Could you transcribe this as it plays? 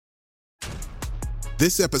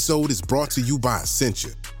This episode is brought to you by Essentia.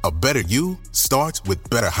 A better you starts with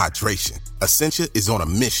better hydration. Essentia is on a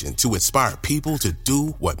mission to inspire people to do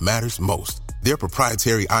what matters most. Their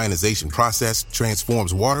proprietary ionization process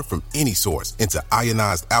transforms water from any source into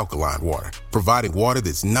ionized alkaline water, providing water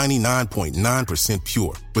that's 99.9%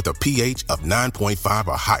 pure with a pH of 9.5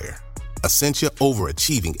 or higher. Essentia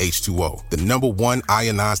overachieving H2O, the #1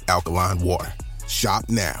 ionized alkaline water. Shop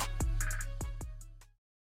now.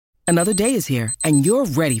 Another day is here, and you're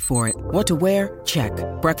ready for it. What to wear? Check.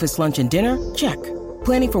 Breakfast, lunch, and dinner? Check.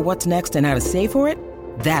 Planning for what's next and how to save for it?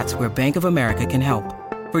 That's where Bank of America can help.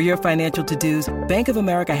 For your financial to-dos, Bank of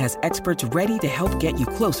America has experts ready to help get you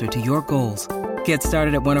closer to your goals. Get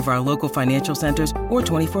started at one of our local financial centers or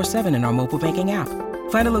 24/7 in our mobile banking app.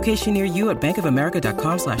 Find a location near you at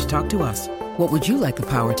bankofamerica.com/talktous. What would you like the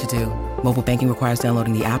power to do? Mobile banking requires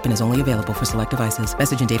downloading the app and is only available for select devices.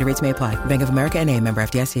 Message and data rates may apply. Bank of America N.A., member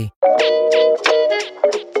FDIC.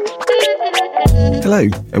 Hello,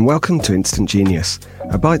 and welcome to Instant Genius,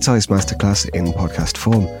 a bite-sized masterclass in podcast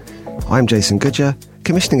form. I'm Jason Goodyer,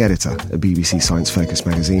 commissioning editor at BBC Science Focus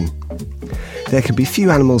magazine. There can be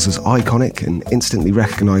few animals as iconic and instantly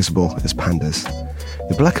recognisable as pandas.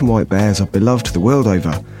 The black and white bears are beloved the world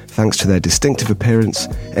over thanks to their distinctive appearance,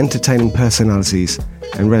 entertaining personalities,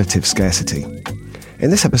 and relative scarcity.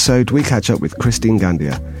 In this episode, we catch up with Christine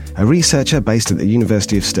Gandia, a researcher based at the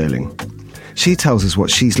University of Stirling. She tells us what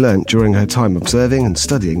she's learnt during her time observing and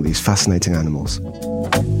studying these fascinating animals.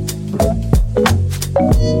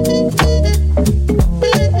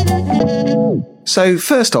 So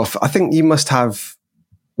first off, I think you must have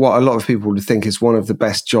what a lot of people would think is one of the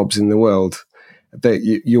best jobs in the world, that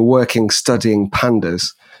you're working studying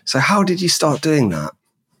pandas. So how did you start doing that?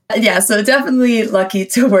 Yeah, so definitely lucky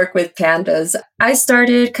to work with pandas. I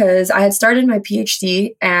started because I had started my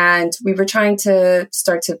PhD and we were trying to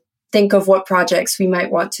start to think of what projects we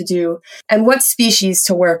might want to do and what species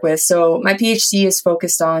to work with. So my PhD is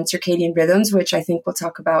focused on circadian rhythms, which I think we'll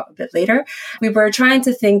talk about a bit later. We were trying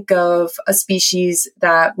to think of a species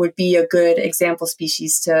that would be a good example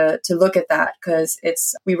species to look at that, because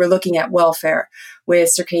we were looking at welfare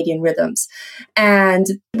with circadian rhythms.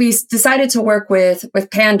 And we decided to work with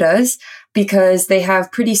pandas because they have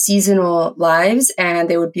pretty seasonal lives and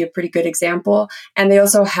they would be a pretty good example. And they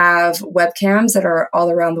also have webcams that are all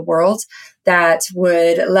around the world that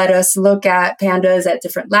would let us look at pandas at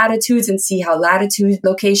different latitudes and see how latitude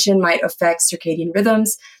location might affect circadian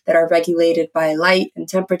rhythms that are regulated by light and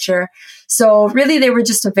temperature. So really, they were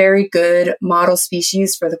just a very good model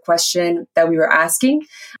species for the question that we were asking.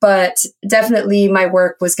 But definitely my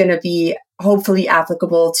work was going to be hopefully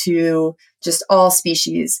applicable to just all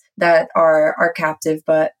species that are captive.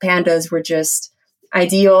 But pandas were just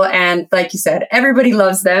ideal. And like you said, everybody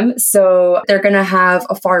loves them. So they're going to have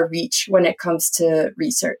a far reach when it comes to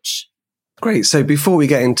research. Great. So before we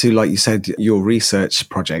get into, like you said, your research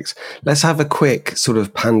projects, let's have a quick sort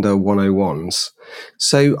of Panda 101s.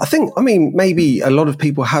 So maybe a lot of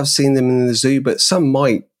people have seen them in the zoo, but some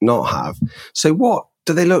might not have. So what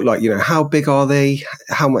do they look like? How big are they?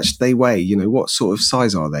 How much do they weigh? What sort of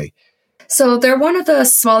size are they? So they're one of the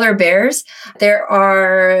smaller bears. There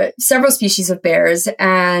are several species of bears,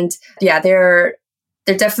 and yeah, they're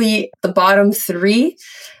definitely the bottom three.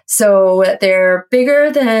 So they're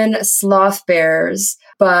bigger than sloth bears,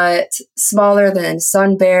 but smaller than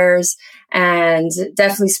sun bears, and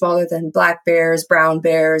definitely smaller than black bears, brown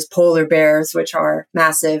bears, polar bears, which are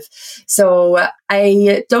massive. So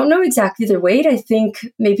I don't know exactly their weight. I think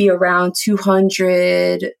maybe around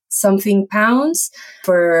 200 something pounds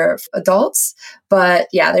for adults. But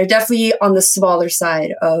yeah, they're definitely on the smaller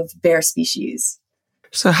side of bear species.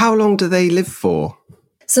 So how long do they live for?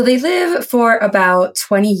 So they live for about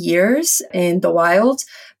 20 years in the wild,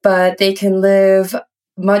 but they can live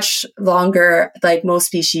much longer, like most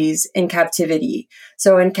species, in captivity.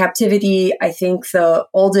 So in captivity, I think the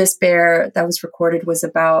oldest bear that was recorded was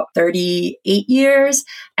about 38 years.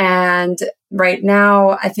 And right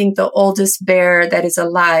now, I think the oldest bear that is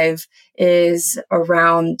alive is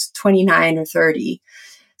around 29 or 30.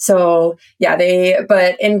 So yeah,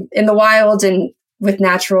 but in the wild and with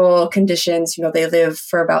natural conditions, they live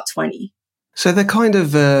for about 20. So they're kind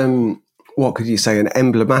of, what could you say, an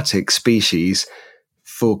emblematic species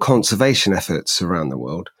for conservation efforts around the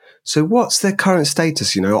world. So what's their current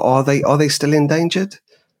status? Are they still endangered?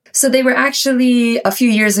 So they were actually, a few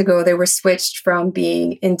years ago, they were switched from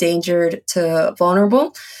being endangered to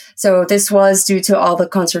vulnerable. So this was due to all the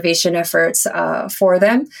conservation efforts for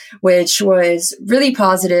them, which was really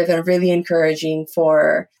positive and really encouraging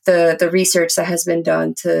for the research that has been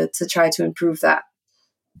done to try to improve that.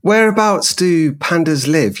 Whereabouts do pandas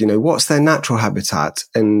live? What's their natural habitat?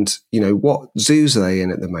 And, what zoos are they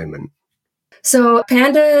in at the moment? So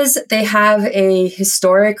pandas, they have a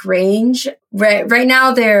historic range. Right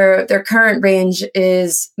now, their current range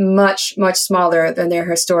is much, much smaller than their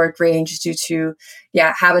historic range due to,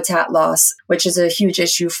 habitat loss, which is a huge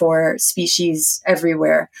issue for species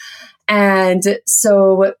everywhere. And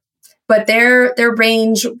so, but their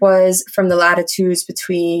range was from the latitudes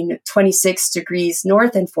between 26 degrees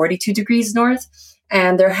north and 42 degrees north.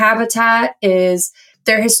 And their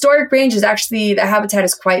historic range is actually, the habitat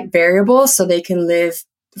is quite variable. So they can live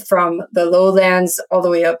from the lowlands all the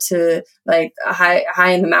way up to like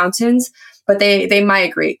high in the mountains, but they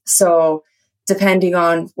migrate. So depending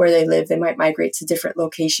on where they live, they might migrate to different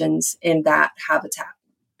locations in that habitat.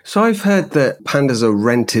 So I've heard that pandas are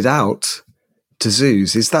rented out to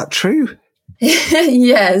zoos. Is that true?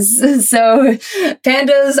 Yes. So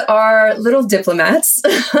pandas are little diplomats.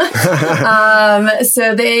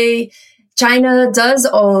 China does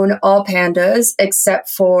own all pandas except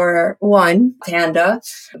for one panda.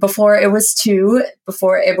 Before it was two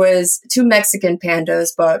Mexican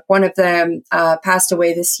pandas, but one of them passed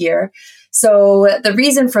away this year. So the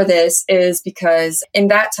reason for this is because in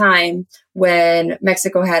that time when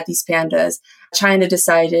Mexico had these pandas, China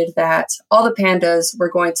decided that all the pandas were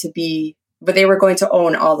going to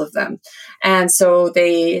own all of them. And so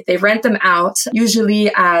they rent them out, usually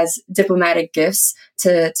as diplomatic gifts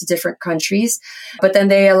to different countries. But then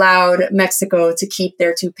they allowed Mexico to keep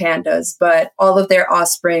their two pandas, but all of their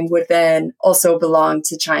offspring would then also belong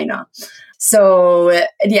to China. So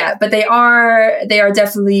but they are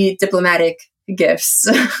definitely diplomatic gifts.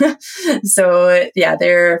 So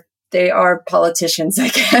they are politicians, I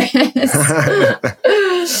guess.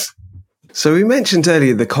 So we mentioned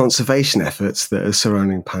earlier the conservation efforts that are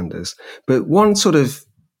surrounding pandas, but one sort of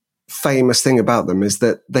famous thing about them is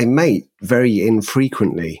that they mate very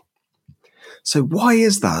infrequently. So why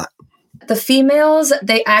is that? The females,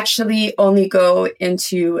 they actually only go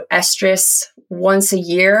into estrus once a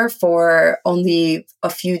year for only a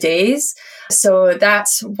few days. So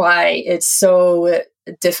that's why it's so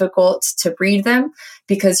difficult to breed them,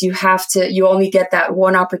 because you only get that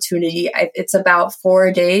one opportunity. It's about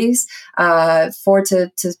 4 days, 4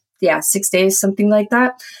 to 6 days, something like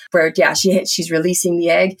that, where she's releasing the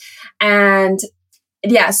egg. And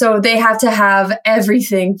so they have to have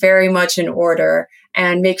everything very much in order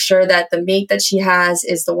and make sure that the mate that she has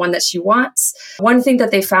is the one that she wants. One thing that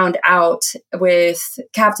they found out with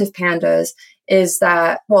captive pandas is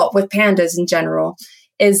that, with pandas in general,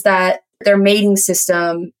 is that their mating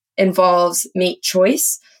system involves mate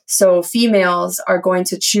choice. So females are going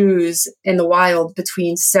to choose in the wild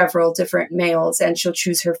between several different males, and she'll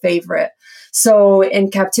choose her favorite. So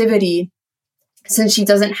in captivity, since she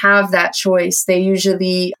doesn't have that choice, they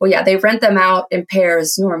usually, they rent them out in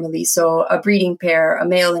pairs normally. So a breeding pair, a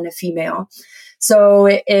male and a female. So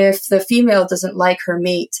if the female doesn't like her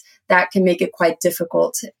mate, that can make it quite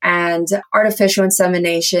difficult. And artificial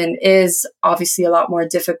insemination is obviously a lot more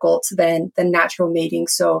difficult than natural mating.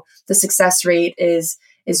 So the success rate is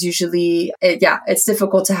usually, it's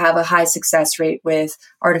difficult to have a high success rate with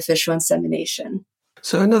artificial insemination.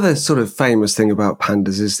 So another sort of famous thing about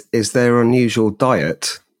pandas is their unusual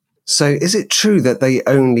diet. So is it true that they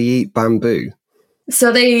only eat bamboo?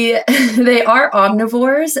 So they are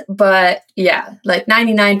omnivores, but like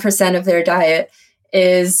 99% of their diet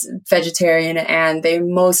is vegetarian, and they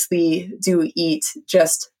mostly do eat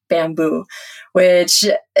just bamboo, which,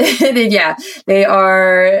 they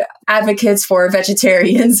are advocates for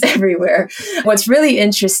vegetarians everywhere. What's really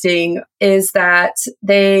interesting is that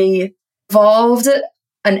they evolved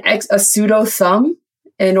a pseudo thumb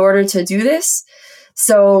in order to do this.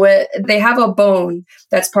 So they have a bone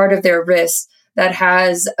that's part of their wrist that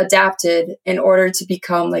has adapted in order to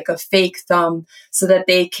become like a fake thumb so that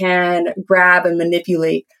they can grab and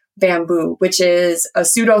manipulate bamboo, which is a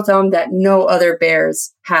pseudo thumb that no other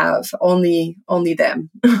bears have, only them.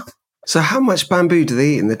 So how much bamboo do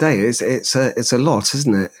they eat in the day? It's a lot,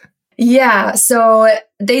 isn't it? Yeah, so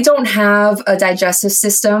they don't have a digestive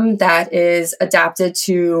system that is adapted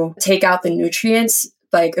to take out the nutrients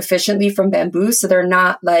like efficiently from bamboo. So they're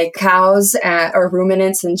not like cows or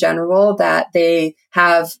ruminants in general that they'll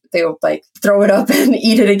like throw it up and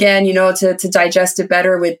eat it again, to digest it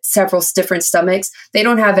better with several different stomachs. They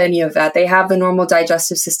don't have any of that. They have the normal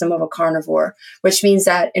digestive system of a carnivore, which means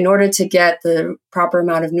that in order to get the proper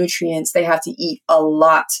amount of nutrients, they have to eat a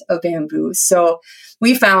lot of bamboo. So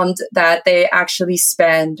we found that they actually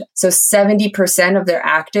spend 70% of their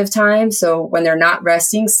active time. So when they're not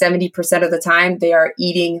resting, 70% of the time they are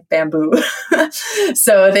eating bamboo.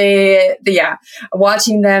 So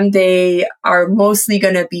watching them, they are mostly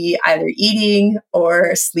going to be either eating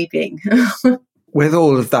or sleeping. With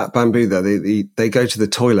all of that bamboo, though, they go to the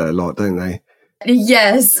toilet a lot, don't they?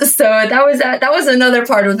 Yes. So that was another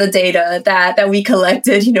part of the data that we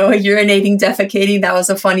collected, urinating, defecating. That was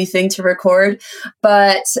a funny thing to record.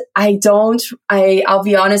 But I'll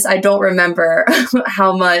be honest, I don't remember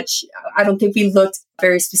how much. I don't think we looked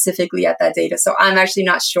very specifically at that data. So I'm actually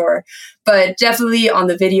not sure. But definitely on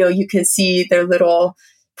the video, you can see their little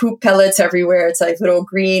poop pellets everywhere. It's like little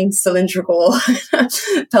green cylindrical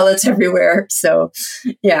pellets everywhere. So,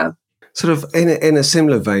 yeah. Sort of in a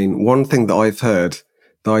similar vein, one thing that I've heard,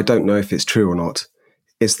 though I don't know if it's true or not,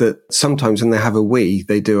 is that sometimes when they have a wee,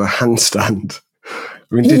 they do a handstand. I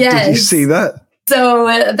mean, did you see that? So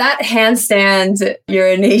that handstand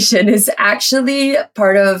urination is actually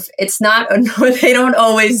part of, it's not, they don't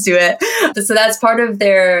always do it. So that's part of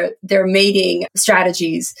their mating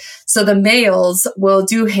strategies. So the males will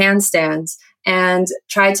do handstands and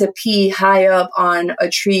try to pee high up on a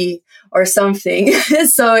tree or something.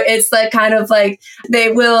 So it's like kind of like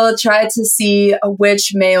they will try to see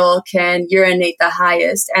which male can urinate the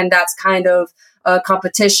highest. And that's kind of a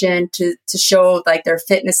competition to show like their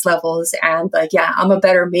fitness levels and like, yeah, I'm a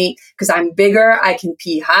better mate because I'm bigger. I can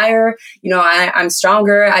pee higher. I'm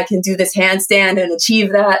stronger. I can do this handstand and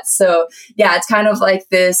achieve that. So yeah, it's kind of like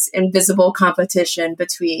this invisible competition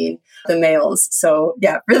between the males. So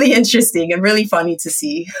yeah, really interesting and really funny to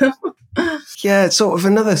see. Yeah, sort of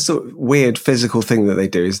another sort of weird physical thing that they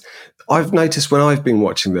do is I've noticed when I've been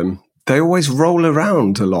watching them, they always roll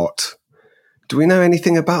around a lot. Do we know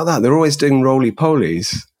anything about that? They're always doing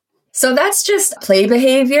roly-polies. So that's just play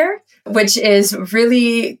behavior, which is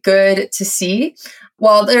really good to see.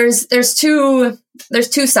 Well, there's two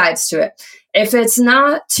sides to it. If it's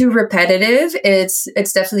not too repetitive, it's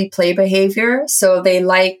definitely play behavior. So they do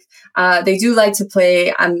like to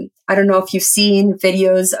play. I don't know if you've seen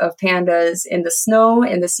videos of pandas in the snow,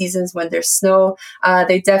 in the seasons when there's snow.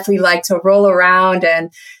 They definitely like to roll around and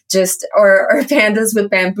or pandas with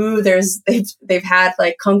bamboo. They've had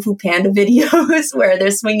like Kung Fu Panda videos where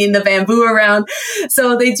they're swinging the bamboo around.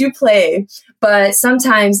 So they do play, but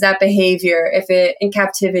sometimes that behavior, if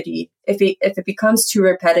it becomes too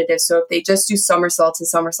repetitive, so if they just do somersaults and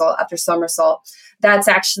somersault after somersault, that's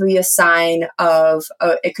actually a sign of,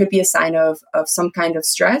 it could be a sign of some kind of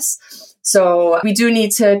stress. So we do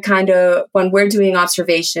need to kind of, when we're doing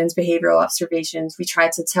observations, behavioral observations, we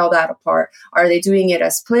try to tell that apart. Are they doing it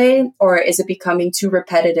as play, or is it becoming too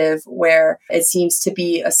repetitive where it seems to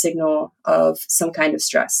be a signal of some kind of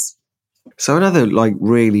stress? So another like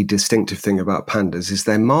really distinctive thing about pandas is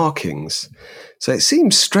their markings. So it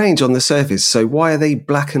seems strange on the surface. So why are they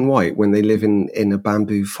black and white when they live in a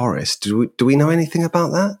bamboo forest? Do we know anything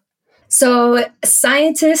about that? So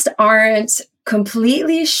scientists aren't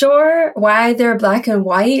completely sure why they're black and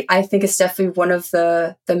white. I think it's definitely one of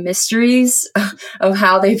the mysteries of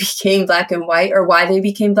how they became black and white, or why they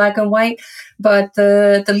became black and white. But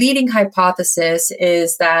the leading hypothesis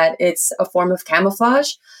is that it's a form of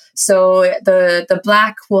camouflage. So the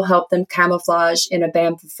black will help them camouflage in a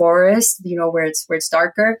bamboo forest, where it's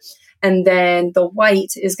darker. And then the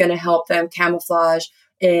white is going to help them camouflage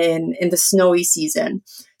in the snowy season.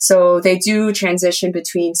 So they do transition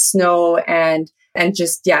between snow and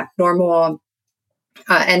just, normal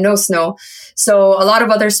and no snow. So a lot of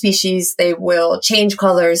other species, they will change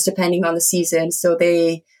colors depending on the season. So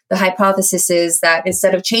the hypothesis is that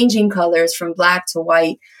instead of changing colors from black to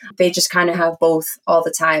white, they just kind of have both all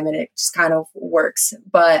the time, and it just kind of works.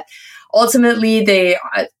 But ultimately,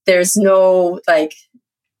 there's no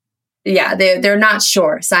they're not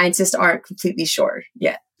sure. Scientists aren't completely sure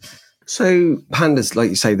yet. So pandas, like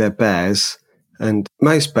you say, they're bears, and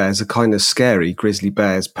most bears are kind of scary, grizzly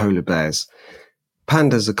bears, polar bears.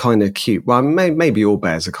 Pandas are kind of cute. Well, maybe all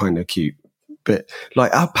bears are kind of cute, but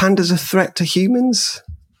are pandas a threat to humans?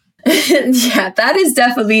 Yeah, that is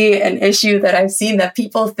definitely an issue that I've seen, that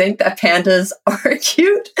people think that pandas are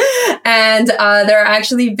cute. And there are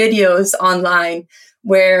actually videos online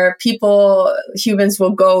where humans will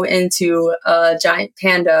go into a giant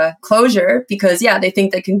panda enclosure because, they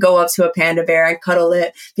think they can go up to a panda bear and cuddle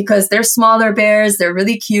it because they're smaller bears. They're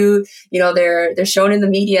really cute. They're shown in the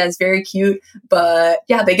media as very cute, but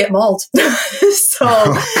they get mauled.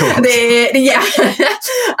 So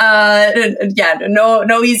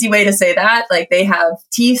no easy way to say that. Like, they have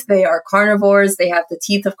teeth. They are carnivores. They have the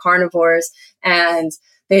teeth of carnivores, and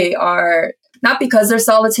they are, not because they're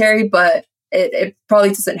solitary, but it probably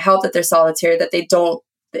doesn't help that they're solitary, that they don't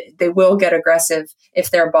they will get aggressive if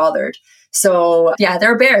they're bothered. So yeah,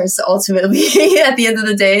 they're bears ultimately at the end of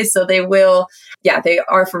the day. So they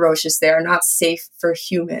are ferocious. They are not safe for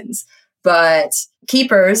humans. But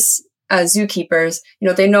keepers, zookeepers,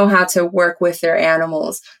 they know how to work with their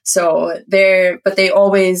animals. So they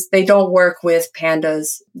don't work with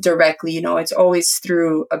pandas directly. It's always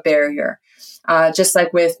through a barrier, just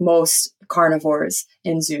like with most carnivores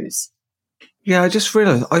in zoos. Yeah, I just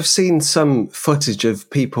realized I've seen some footage of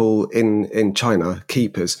people in China,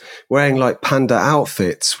 keepers, wearing like panda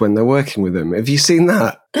outfits when they're working with them. Have you seen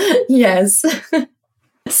that? Yes.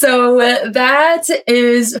 So that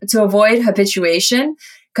is to avoid habituation,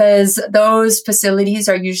 because those facilities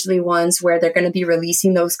are usually ones where they're going to be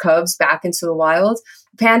releasing those cubs back into the wild.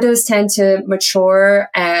 Pandas tend to mature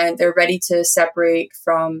and they're ready to separate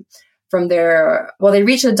from they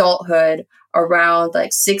reach adulthood around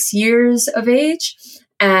like 6 years of age,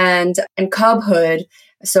 and cubhood.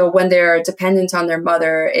 So when they're dependent on their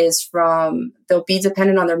mother they'll be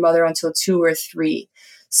dependent on their mother until 2 or 3.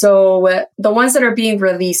 So the ones that are being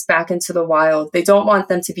released back into the wild, they don't want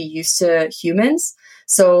them to be used to humans.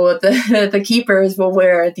 So the keepers will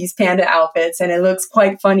wear these panda outfits, and it looks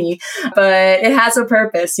quite funny, but it has a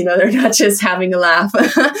purpose. They're not just having a laugh.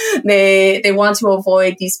 They want to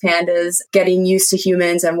avoid these pandas getting used to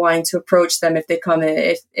humans and wanting to approach them if they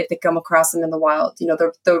come across them in the wild.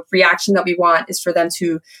 The reaction that we want is for them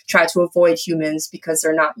to try to avoid humans because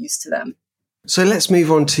they're not used to them. So let's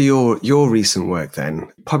move on to your recent work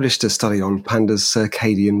then. Published a study on pandas'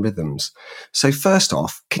 circadian rhythms. So first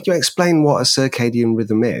off, can you explain what a circadian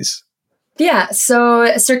rhythm is? Yeah, so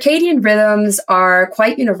circadian rhythms are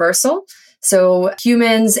quite universal. So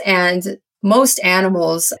humans and most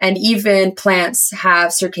animals and even plants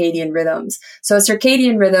have circadian rhythms. So a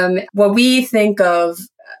circadian rhythm, what we think of,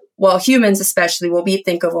 humans especially, what we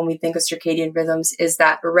think of when we think of circadian rhythms is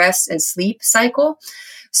that rest and sleep cycle.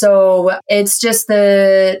 So it's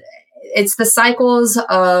the cycles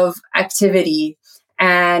of activity,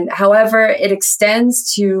 and however, it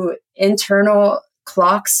extends to internal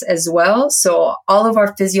clocks as well. So all of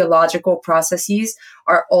our physiological processes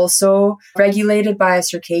are also regulated by a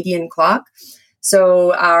circadian clock.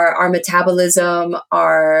 So our metabolism,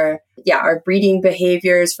 our breeding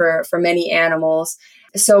behaviors for many animals.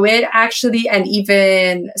 So it actually, and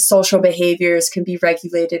even social behaviors can be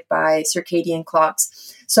regulated by circadian clocks.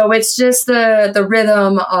 So it's just the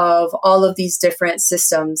rhythm of all of these different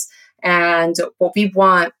systems. And what we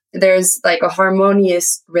want, there's like a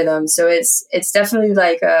harmonious rhythm. So it's definitely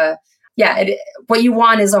like what you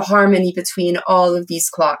want is a harmony between all of these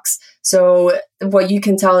clocks. So what you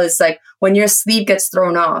can tell is like when your sleep gets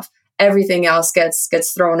thrown off, everything else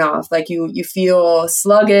gets thrown off. Like you feel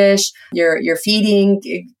sluggish, your feeding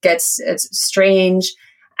it's strange.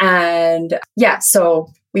 And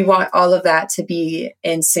so we want all of that to be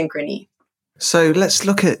in synchrony. So let's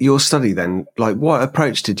look at your study then. Like, what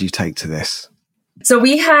approach did you take to this? So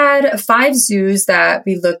we had 5 zoos that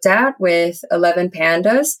we looked at with 11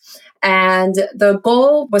 pandas. And the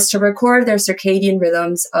goal was to record their circadian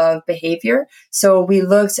rhythms of behavior. So we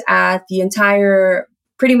looked at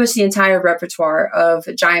pretty much the entire repertoire of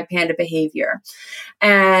giant panda behavior.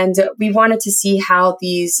 And we wanted to see how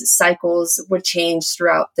these cycles would change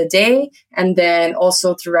throughout the day and then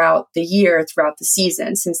also throughout the year, throughout the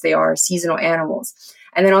season, since they are seasonal animals.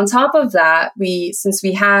 And then on top of that, since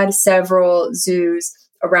we had several zoos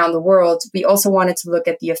around the world, we also wanted to look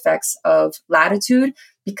at the effects of latitude,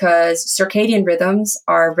 because circadian rhythms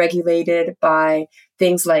are regulated by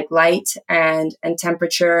things like light and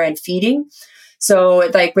temperature and feeding. So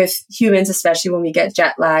like with humans, especially when we get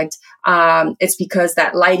jet lagged, it's because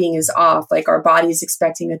that lighting is off, like our body is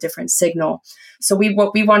expecting a different signal. So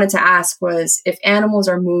what we wanted to ask was if animals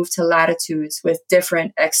are moved to latitudes with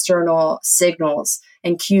different external signals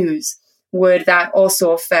and cues, would that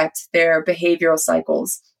also affect their behavioral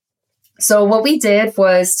cycles? So what we did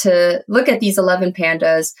was to look at these 11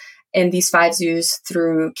 pandas in these 5 zoos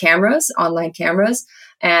through cameras, online cameras,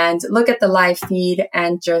 and look at the live feed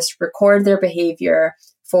and just record their behavior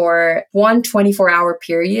for one 24-hour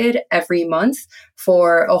period every month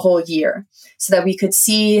for a whole year, so that we could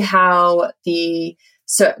see how the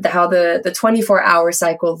 24-hour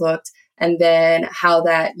cycle looked and then how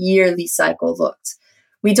that yearly cycle looked.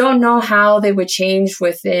 We don't know how they would change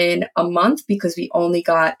within a month because we only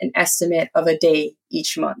got an estimate of a day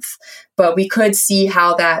each month, but we could see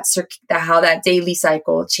how that daily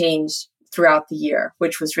cycle changed throughout the year,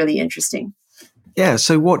 which was really interesting. Yeah.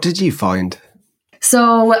 So what did you find?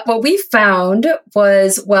 So what we found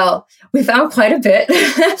was, we found quite a bit.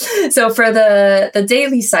 So for the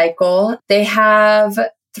daily cycle, they have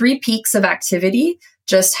 3 peaks of activity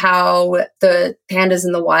just how the pandas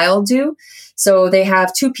in the wild do. So they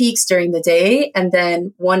have 2 peaks during the day and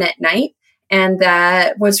then 1 at night. And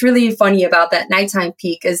that what's really funny about that nighttime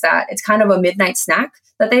peak is that it's kind of a midnight snack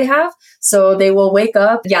that they have. So they will wake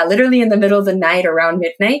up, literally in the middle of the night around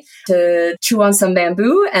midnight to chew on some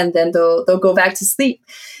bamboo, and then they'll go back to sleep.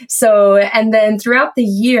 So, and then throughout the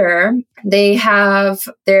year, they have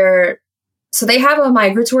a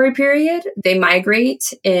migratory period. They migrate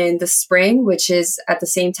in the spring, which is at the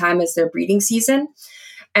same time as their breeding season.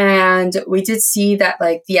 And we did see that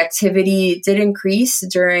like the activity did increase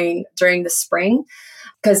during the spring,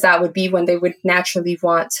 because that would be when they would naturally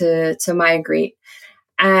want to migrate.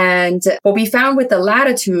 And what we found with the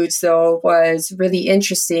latitudes, though, was really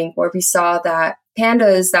interesting, where we saw that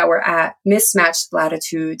pandas that were at mismatched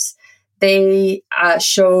latitudes, they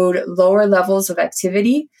showed lower levels of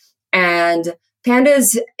activity, and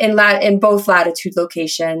pandas in both latitude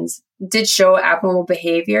locations did show abnormal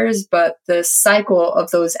behaviors, but the cycle of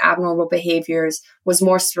those abnormal behaviors was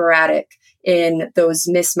more sporadic in those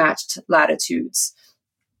mismatched latitudes.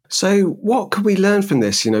 So what can we learn from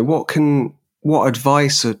this? What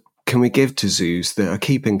advice can we give to zoos that are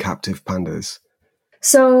keeping captive pandas?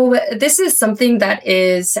 So this is something that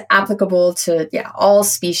is applicable to all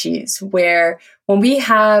species, where when we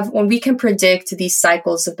can predict these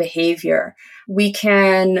cycles of behavior, we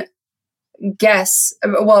can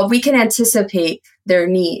anticipate their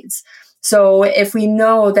needs. So if we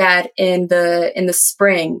know that in the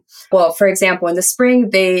spring, for example, in the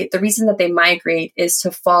spring, the reason that they migrate is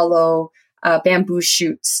to follow bamboo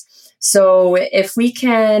shoots. So if we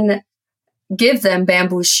can give them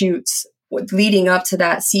bamboo shoots leading up to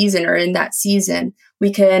that season or in that season,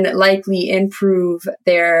 we can likely improve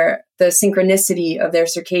the synchronicity of their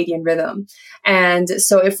circadian rhythm. And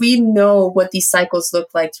so if we know what these cycles look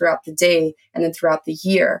like throughout the day and then throughout the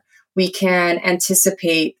year, we can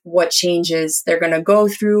anticipate what changes they're going to go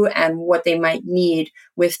through and what they might need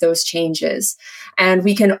with those changes. And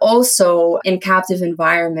we can also, in captive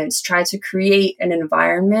environments, try to create an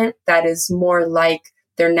environment that is more like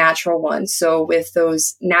their natural one. So with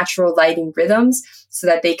those natural lighting rhythms, so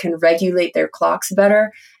that they can regulate their clocks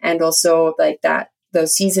better. And also like that,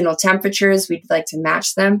 those seasonal temperatures, we'd like to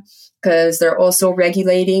match them because they're also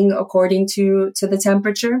regulating according to the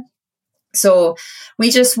temperature. So we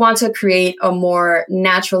just want to create a more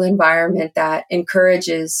natural environment that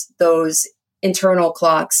encourages those internal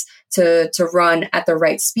clocks to run at the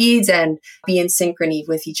right speeds and be in synchrony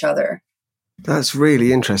with each other. That's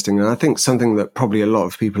really interesting. And I think something that probably a lot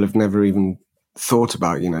of people have never even thought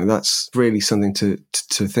about, that's really something to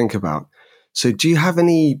think about. So do you have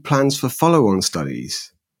any plans for follow-on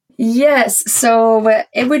studies? Yes. So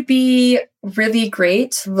it would be really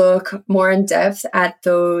great to look more in depth at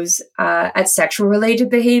those, at sexual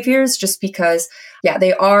related behaviors, just because,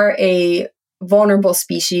 they are a vulnerable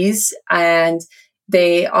species and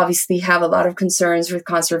they obviously have a lot of concerns with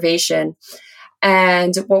conservation.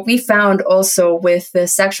 And what we found also with the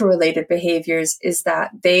sexual related behaviors is that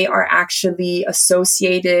they are actually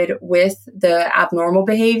associated with the abnormal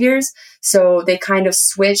behaviors. So they kind of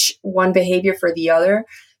switch one behavior for the other.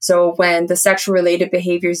 So when the sexual related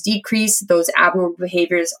behaviors decrease, those abnormal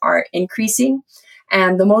behaviors are increasing.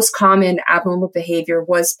 And the most common abnormal behavior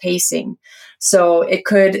was pacing. So it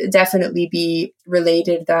could definitely be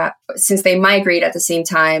related that since they migrate at the same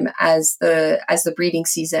time as the breeding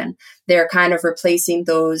season, they're kind of replacing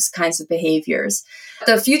those kinds of behaviors.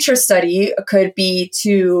 The future study could be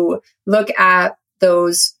to look at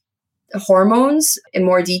those hormones in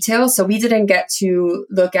more detail. So we didn't get to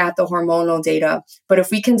look at the hormonal data, but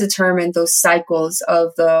if we can determine those cycles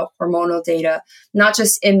of the hormonal data, not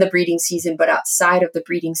just in the breeding season, but outside of the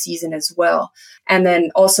breeding season as well. And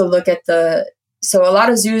then also look at so a lot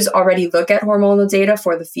of zoos already look at hormonal data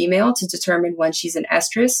for the female to determine when she's an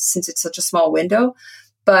estrus, since it's such a small window.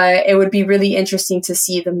 But it would be really interesting to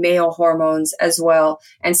see the male hormones as well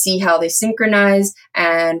and see how they synchronize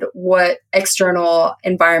and what external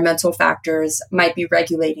environmental factors might be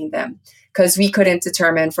regulating them. Because we couldn't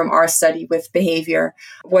determine from our study with behavior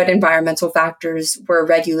what environmental factors were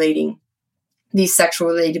regulating these sexual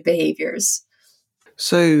related behaviors.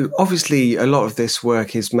 So obviously a lot of this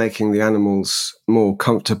work is making the animals more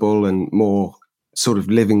comfortable and more sort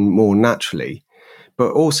of living more naturally.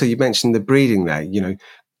 But also you mentioned the breeding there,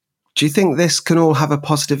 do you think this can all have a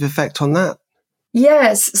positive effect on that?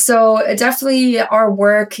 Yes, so definitely our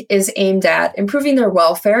work is aimed at improving their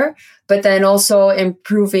welfare, but then also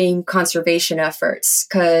improving conservation efforts.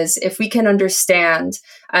 Because if we can understand,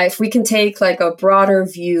 if we can take like a broader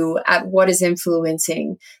view at what is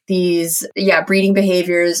influencing these, breeding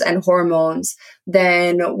behaviors and hormones,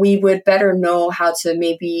 then we would better know how to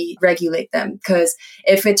maybe regulate them. Because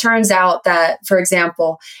if it turns out that, for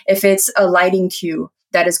example, if it's a lighting cue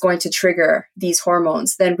that is going to trigger these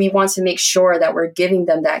hormones, then we want to make sure that we're giving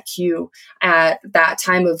them that cue at that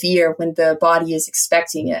time of year when the body is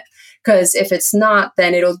expecting it. Because if it's not,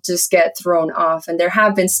 then it'll just get thrown off. And there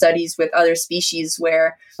have been studies with other species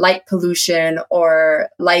where light pollution or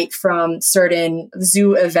light from certain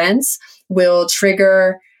zoo events will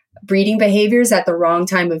trigger breeding behaviors at the wrong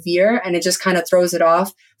time of year, and it just kind of throws it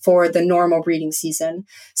off for the normal breeding season.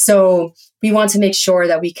 So we want to make sure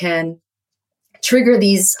that we can trigger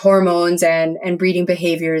these hormones and breeding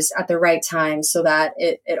behaviors at the right time so that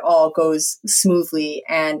it all goes smoothly.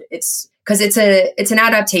 And it's because it's an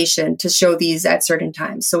adaptation to show these at certain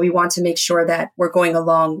times. So we want to make sure that we're going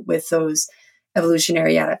along with those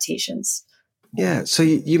evolutionary adaptations. Yeah. So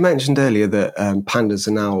you mentioned earlier that pandas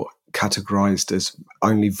are now categorized as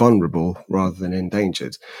only vulnerable rather than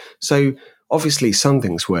endangered. So obviously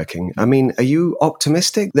something's working. I mean, are you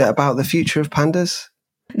optimistic about the future of pandas?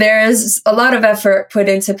 There's a lot of effort put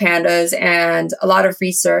into pandas and a lot of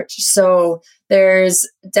research. So there's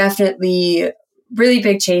definitely really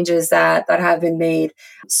big changes that have been made.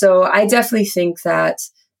 So I definitely think that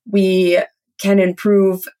we can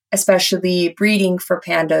improve, especially breeding for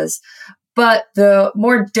pandas. But the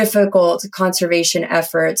more difficult conservation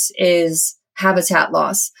efforts is habitat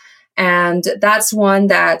loss. And that's one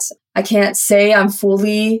that I can't say I'm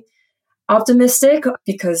fully optimistic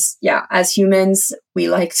because, as humans, we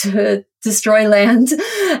like to destroy land.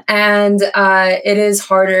 And it is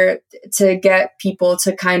harder to get people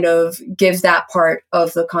to kind of give that part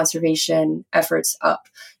of the conservation efforts up.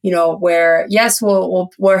 Where, yes,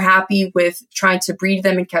 we're happy with trying to breed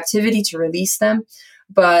them in captivity to release them.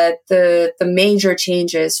 But the major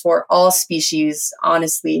changes for all species,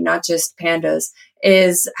 honestly, not just pandas,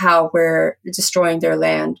 is how we're destroying their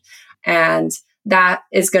land. And that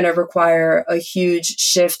is going to require a huge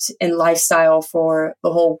shift in lifestyle for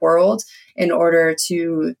the whole world in order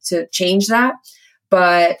to change that.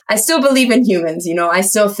 But I still believe in humans. I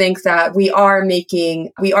still think that we are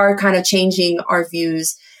kind of changing our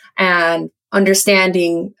views and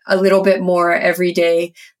understanding a little bit more every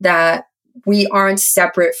day that we aren't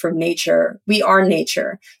separate from nature. We are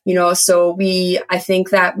nature, so I think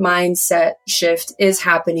that mindset shift is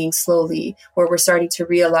happening slowly where we're starting to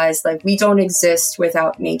realize like we don't exist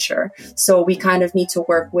without nature. So we kind of need to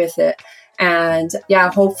work with it. And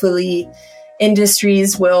hopefully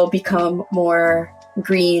industries will become more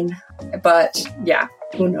green, but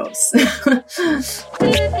who knows?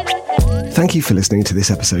 Thank you for listening to this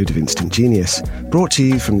episode of Instant Genius, brought to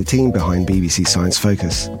you from the team behind BBC Science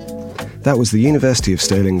Focus. That was the University of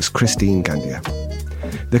Stirling's Christine Gandia.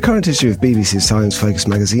 The current issue of BBC's Science Focus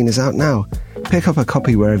magazine is out now. Pick up a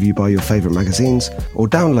copy wherever you buy your favourite magazines or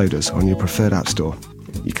download us on your preferred app store.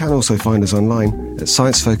 You can also find us online at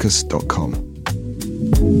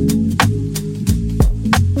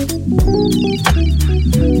sciencefocus.com.